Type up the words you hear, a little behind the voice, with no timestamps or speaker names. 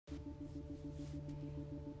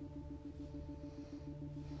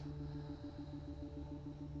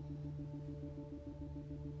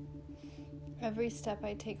Every step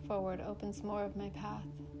I take forward opens more of my path.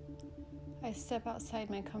 I step outside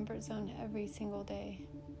my comfort zone every single day.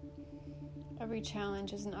 Every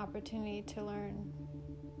challenge is an opportunity to learn.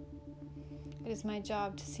 It is my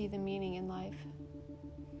job to see the meaning in life.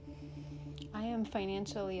 I am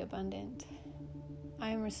financially abundant.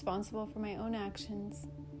 I am responsible for my own actions.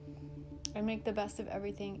 I make the best of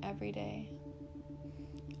everything every day.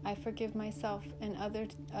 I forgive myself and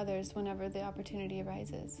others whenever the opportunity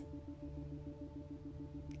arises.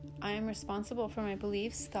 I am responsible for my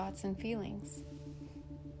beliefs, thoughts, and feelings.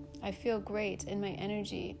 I feel great in my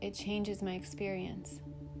energy. It changes my experience.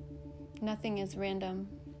 Nothing is random.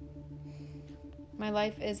 My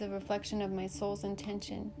life is a reflection of my soul's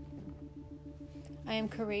intention. I am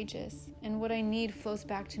courageous, and what I need flows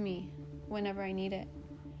back to me whenever I need it.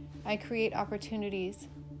 I create opportunities.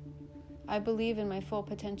 I believe in my full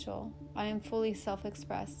potential. I am fully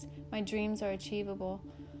self-expressed. My dreams are achievable.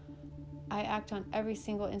 I act on every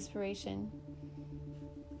single inspiration.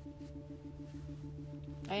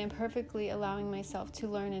 I am perfectly allowing myself to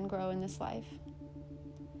learn and grow in this life.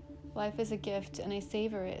 Life is a gift, and I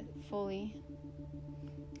savor it fully.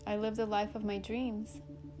 I live the life of my dreams.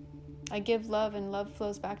 I give love, and love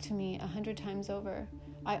flows back to me 100 times over.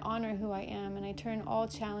 I honor who I am, and I turn all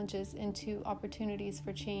challenges into opportunities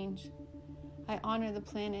for change. I honor the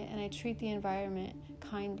planet, and I treat the environment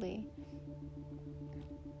kindly.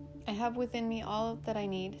 I have within me all that I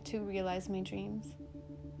need to realize my dreams.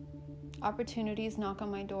 Opportunities knock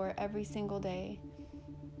on my door every single day.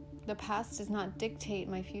 The past does not dictate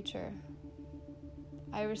my future.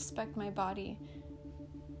 I respect my body.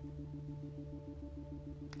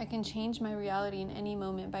 I can change my reality in any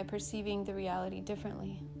moment by perceiving the reality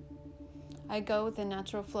differently. I go with the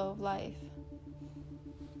natural flow of life.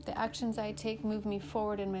 The actions I take move me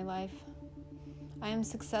forward in my life. I am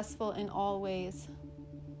successful in all ways.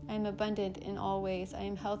 I am abundant in all ways. I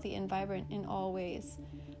am healthy and vibrant in all ways.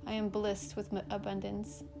 I am blessed with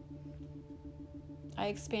abundance. I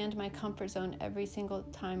expand my comfort zone every single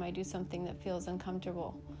time I do something that feels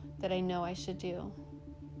uncomfortable, that I know I should do.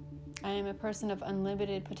 I am a person of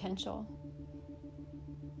unlimited potential.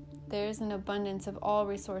 There is an abundance of all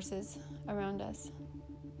resources around us.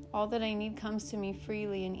 All that I need comes to me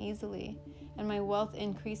freely and easily, and my wealth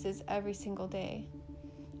increases every single day.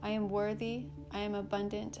 I am worthy, I am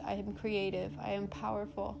abundant, I am creative, I am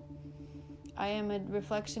powerful. I am a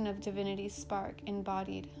reflection of divinity's spark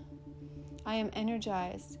embodied. I am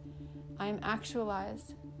energized, I am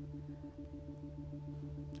actualized.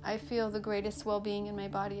 I feel the greatest well-being in my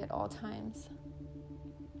body at all times.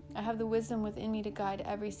 I have the wisdom within me to guide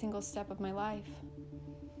every single step of my life.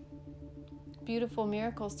 Beautiful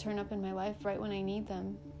miracles turn up in my life right when I need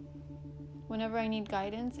them. Whenever I need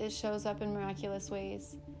guidance, it shows up in miraculous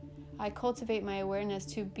ways. I cultivate my awareness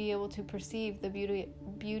to be able to perceive the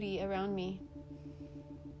beauty around me.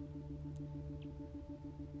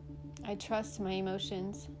 I trust my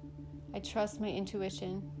emotions. I trust my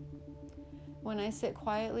intuition. When I sit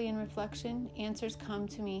quietly in reflection, answers come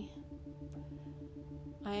to me.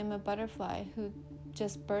 I am a butterfly who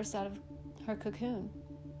just bursts out of her cocoon.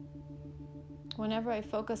 Whenever I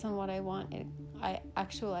focus on what I want, I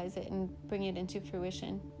actualize it and bring it into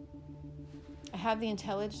fruition. I have the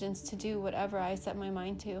intelligence to do whatever I set my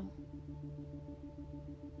mind to.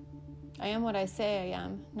 I am what I say I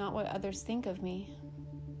am, not what others think of me.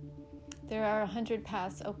 There are 100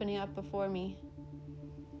 paths opening up before me.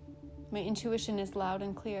 My intuition is loud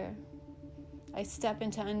and clear. I step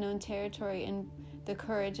into unknown territory in the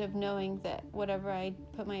courage of knowing that whatever I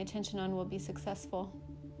put my attention on will be successful.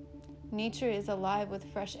 Nature is alive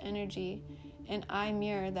with fresh energy, and I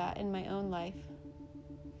mirror that in my own life.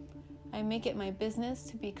 I make it my business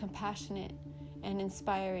to be compassionate and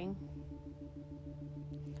inspiring.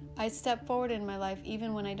 I step forward in my life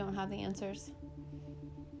even when I don't have the answers.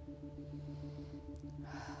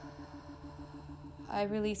 I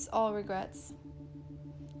release all regrets.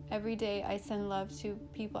 Every day I send love to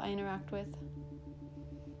people I interact with.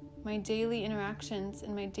 My daily interactions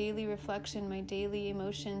and my daily reflection, my daily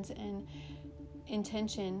emotions and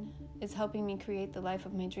intention is helping me create the life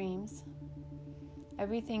of my dreams.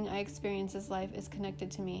 Everything I experience as life is connected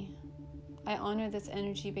to me. I honor this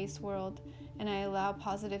energy-based world, and I allow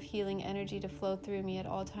positive healing energy to flow through me at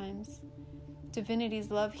all times. Divinity's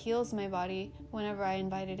love heals my body whenever I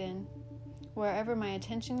invite it in. Wherever my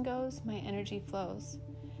attention goes, my energy flows.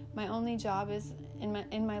 My only job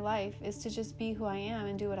in my life is to just be who I am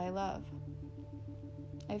and do what I love.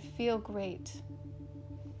 I feel great.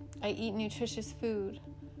 I eat nutritious food.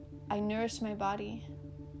 I nourish my body.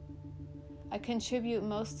 I contribute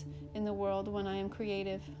most in the world when I am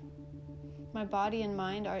creative. My body and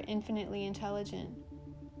mind are infinitely intelligent.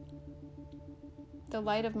 The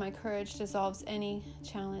light of my courage dissolves any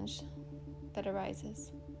challenge that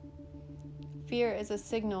arises. Fear is a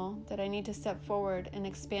signal that I need to step forward and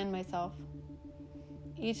expand myself.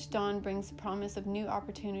 Each dawn brings promise of new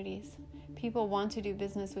opportunities. People want to do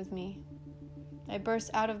business with me. I burst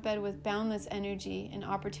out of bed with boundless energy and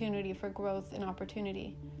opportunity for growth and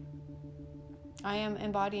opportunity. I am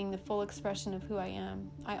embodying the full expression of who I am.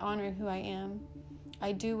 I honor who I am.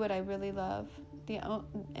 I do what I really love.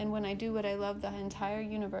 And when I do what I love, the entire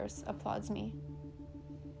universe applauds me.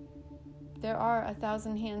 There are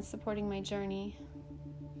 1,000 hands supporting my journey.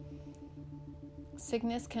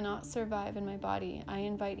 Sickness cannot survive in my body. I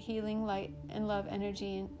invite healing, light, and love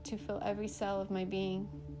energy to fill every cell of my being.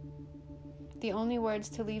 The only words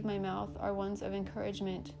to leave my mouth are ones of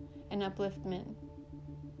encouragement and upliftment.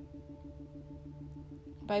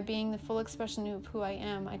 By being the full expression of who I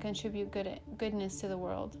am, I contribute goodness to the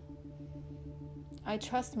world. I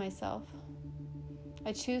trust myself.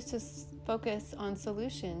 I choose to focus on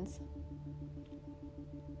solutions.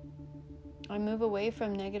 I move away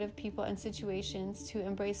from negative people and situations to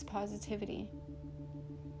embrace positivity.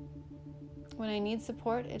 When I need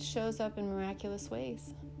support, it shows up in miraculous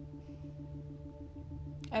ways.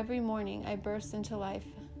 Every morning, I burst into life,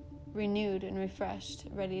 renewed and refreshed,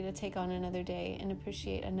 ready to take on another day and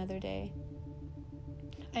appreciate another day.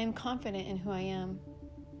 I am confident in who I am.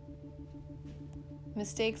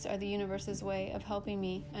 Mistakes are the universe's way of helping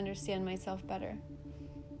me understand myself better.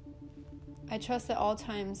 I trust at all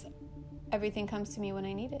times everything comes to me when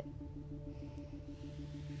I need it.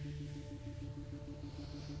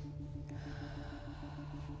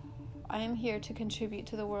 I am here to contribute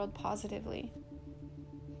to the world positively.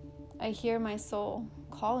 I hear my soul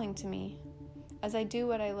calling to me. As I do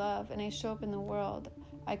what I love and I show up in the world,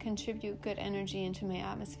 I contribute good energy into my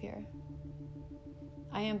atmosphere.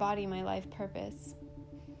 I embody my life purpose.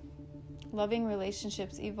 Loving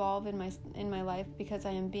relationships evolve in my life because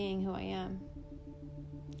I am being who I am.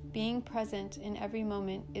 Being present in every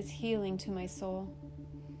moment is healing to my soul.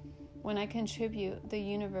 When I contribute, the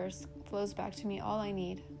universe flows back to me all I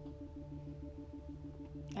need.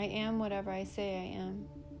 I am whatever I say I am.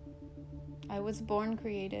 I was born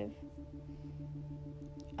creative.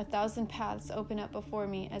 1,000 paths open up before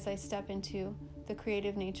me as I step into the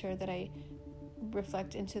creative nature that I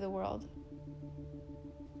reflect into the world.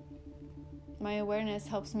 My awareness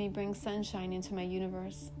helps me bring sunshine into my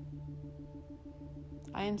universe.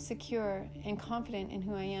 I am secure and confident in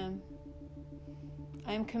who I am.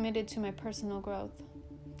 I am committed to my personal growth.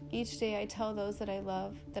 Each day I tell those that I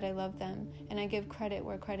love them, and I give credit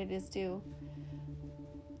where credit is due.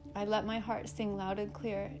 I let my heart sing loud and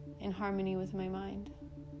clear in harmony with my mind.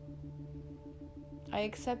 I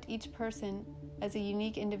accept each person as a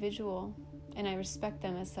unique individual, and I respect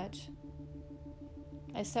them as such.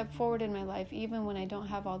 I step forward in my life even when I don't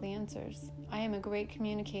have all the answers. I am a great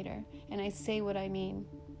communicator, and I say what I mean.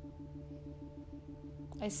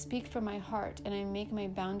 I speak from my heart, and I make my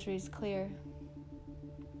boundaries clear.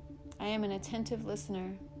 I am an attentive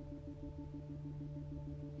listener.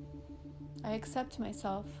 I accept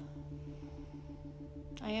myself.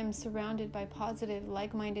 I am surrounded by positive,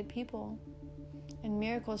 like-minded people, and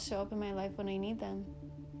miracles show up in my life when I need them.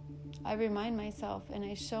 I remind myself, and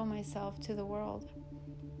I show myself to the world.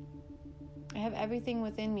 I have everything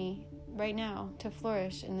within me right now to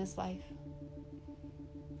flourish in this life.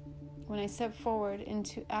 When I step forward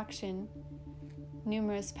into action,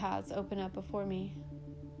 numerous paths open up before me.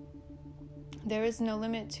 There is no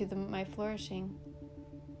limit to my flourishing.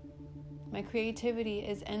 My creativity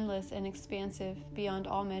is endless and expansive beyond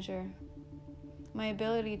all measure. My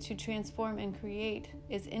ability to transform and create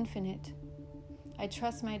is infinite. I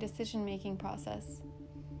trust my decision-making process.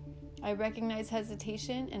 I recognize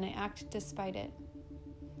hesitation and I act despite it.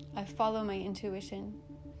 I follow my intuition.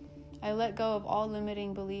 I let go of all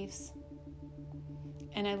limiting beliefs.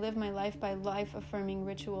 And I live my life by life-affirming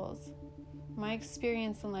rituals. My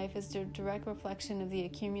experience in life is a direct reflection of the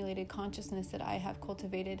accumulated consciousness that I have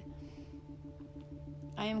cultivated.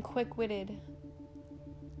 I am quick-witted.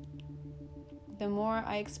 The more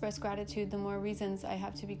I express gratitude, the more reasons I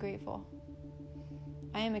have to be grateful.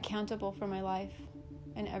 I am accountable for my life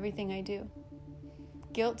and everything I do.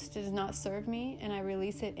 Guilt does not serve me, and I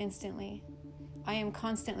release it instantly. I am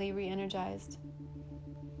constantly re-energized.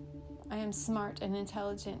 I am smart and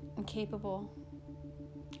intelligent and capable.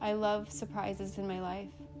 I love surprises in my life.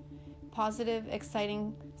 Positive,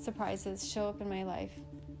 exciting surprises show up in my life.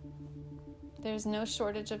 There's no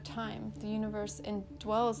shortage of time. The universe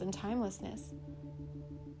dwells in timelessness.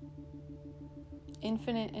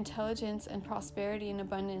 Infinite intelligence and prosperity and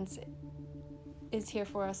abundance is here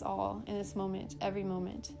for us all in this moment, every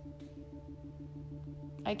moment.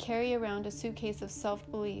 I carry around a suitcase of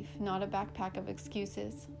self-belief, not a backpack of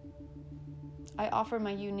excuses. I offer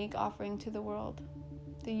my unique offering to the world.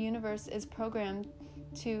 The universe is programmed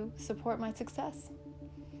to support my success,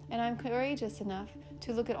 and I'm courageous enough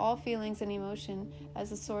to look at all feelings and emotion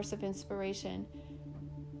as a source of inspiration.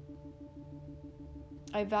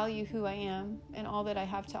 I value who I am and all that I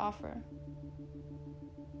have to offer.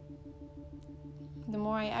 The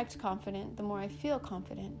more I act confident, the more I feel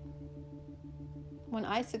confident. When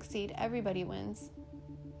I succeed, everybody wins.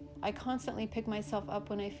 I constantly pick myself up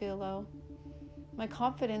when I feel low. My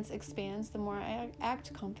confidence expands the more I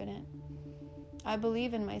act confident. I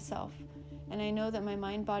believe in myself, and I know that my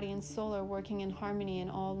mind, body, and soul are working in harmony in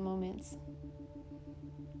all moments.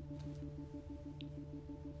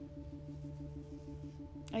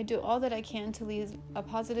 I do all that I can to leave a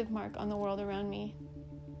positive mark on the world around me.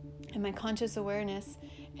 And my conscious awareness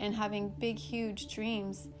and having big, huge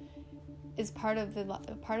dreams is part of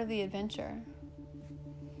the adventure.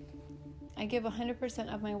 I give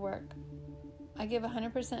 100% of my work. I give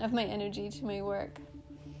 100% of my energy to my work,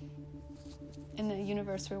 and the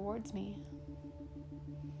universe rewards me.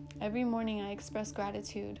 Every morning I express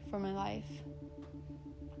gratitude for my life.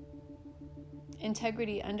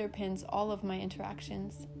 Integrity underpins all of my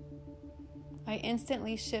interactions. I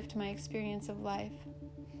instantly shift my experience of life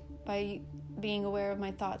by being aware of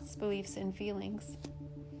my thoughts, beliefs, and feelings.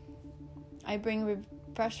 I bring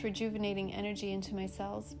fresh, rejuvenating energy into my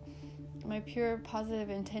cells. My pure, positive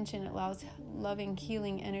intention allows loving,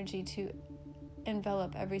 healing energy to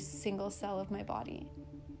envelop every single cell of my body.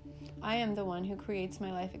 I am the one who creates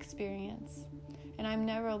my life experience, and I'm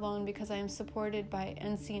never alone because I am supported by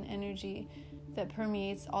unseen energy that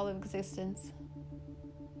permeates all of existence.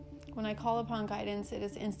 When I call upon guidance, it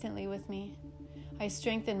is instantly with me. I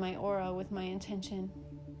strengthen my aura with my intention.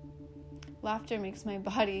 Laughter makes my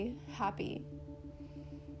body happy.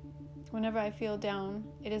 Whenever I feel down,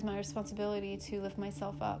 it is my responsibility to lift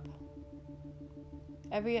myself up.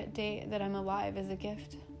 Every day that I'm alive is a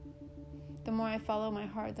gift. The more I follow my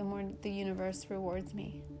heart, the more the universe rewards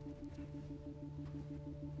me.